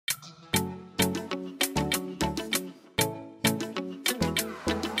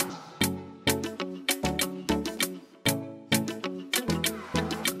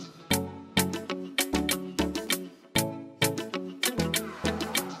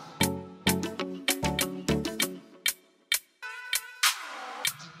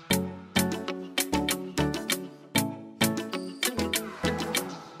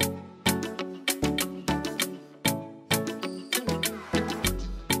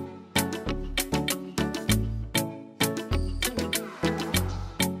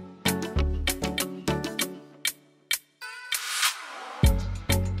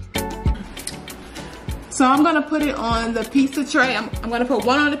So I'm gonna put it on the pizza tray. I'm gonna put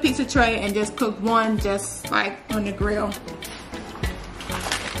one on the pizza tray and just cook one just like on the grill.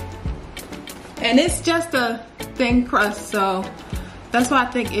 And it's just a thin crust, so that's why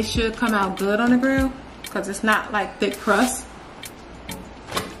I think it should come out good on the grill, because it's not like thick crust.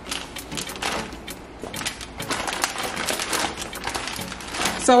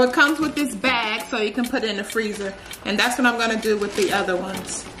 So it comes with this bag so you can put it in the freezer, and that's what I'm gonna do with the other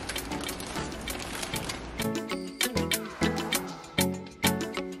ones.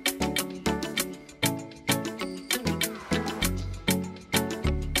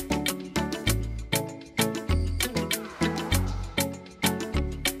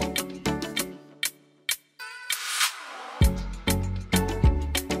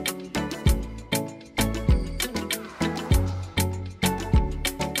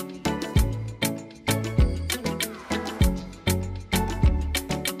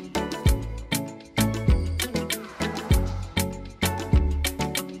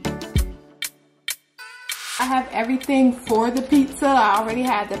 I have everything for the pizza. I already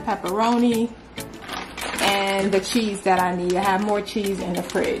had the pepperoni and the cheese that I need. I have more cheese in the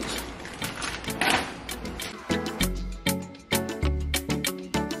fridge.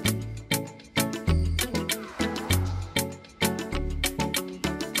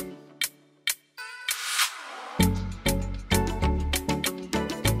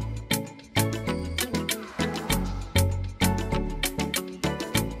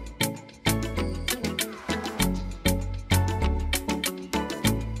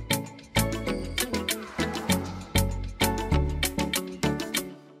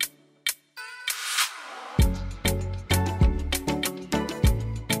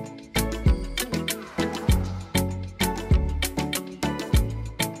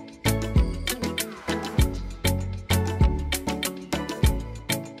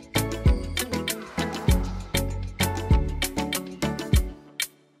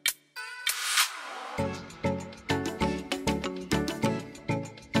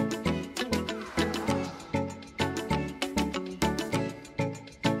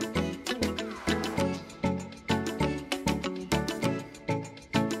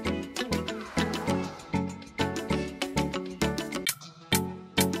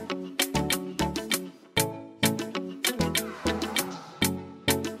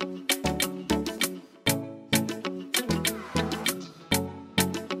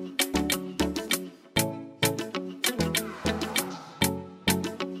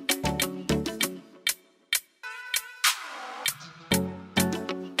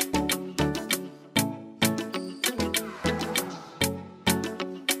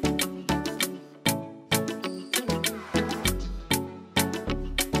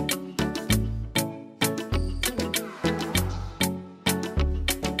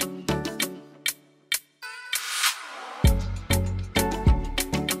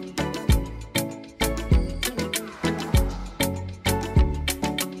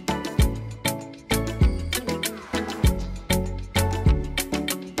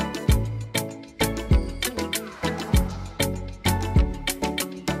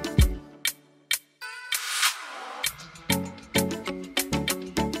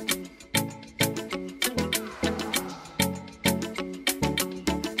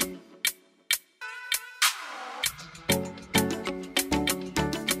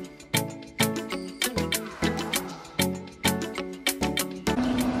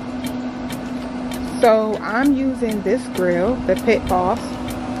 So I'm using this grill, the Pit Boss.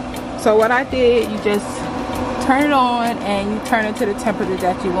 So what I did, you just turn it on and you turn it to the temperature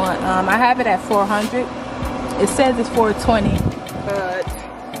that you want. I have it at 400. It says it's 420, but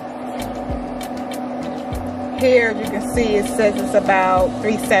here you can see it says it's about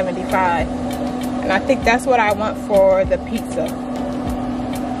 375. And I think that's what I want for the pizza.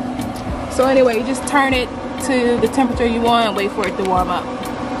 So anyway, you just turn it to the temperature you want and wait for it to warm up.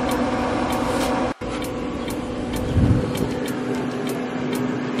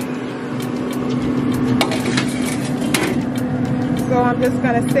 So I'm just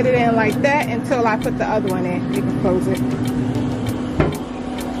gonna sit it in like that until I put the other one in. You can close it.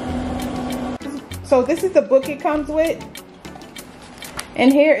 So this is the book it comes with.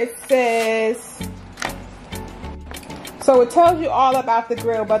 And here it says, so it tells you all about the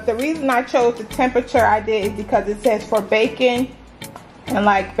grill, but the reason I chose the temperature I did is because it says for bacon and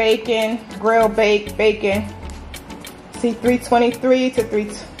like bacon, grill bake, bacon. See, 323 to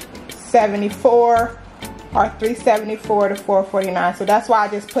 374. Or 374 to 449. So that's why I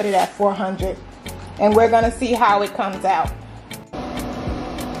just put it at 400. And we're gonna see how it comes out.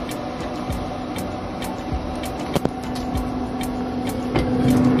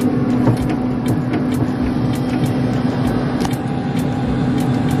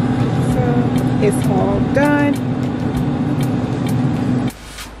 it's all done.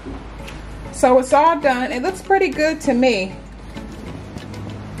 So it's all done. It looks pretty good to me.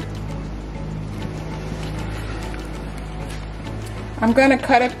 I'm gonna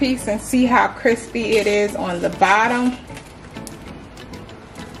cut a piece and see how crispy it is on the bottom.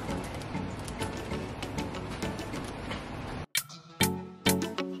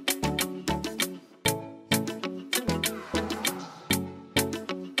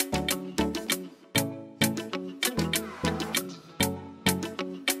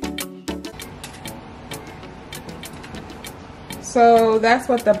 So that's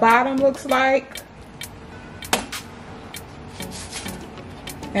what the bottom looks like.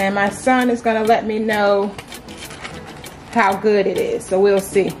 And my son is gonna let me know how good it is, so we'll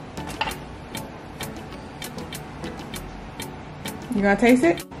see. You gonna taste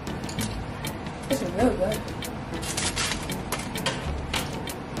it? This is really good.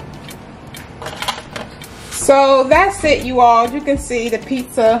 So that's it, you all. You can see the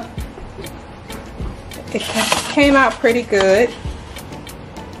pizza, it came out pretty good.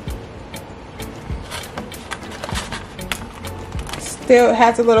 Still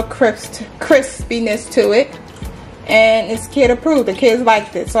has a little crispiness to it, and it's kid approved. The kids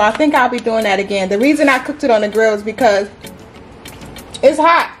liked it, so I think I'll be doing that again. The reason I cooked it on the grill is because it's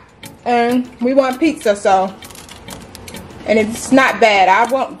hot and we want pizza, so, and it's not bad. I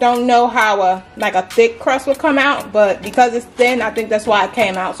don't know how like a thick crust will come out, but because it's thin, I think that's why it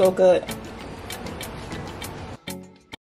came out so good.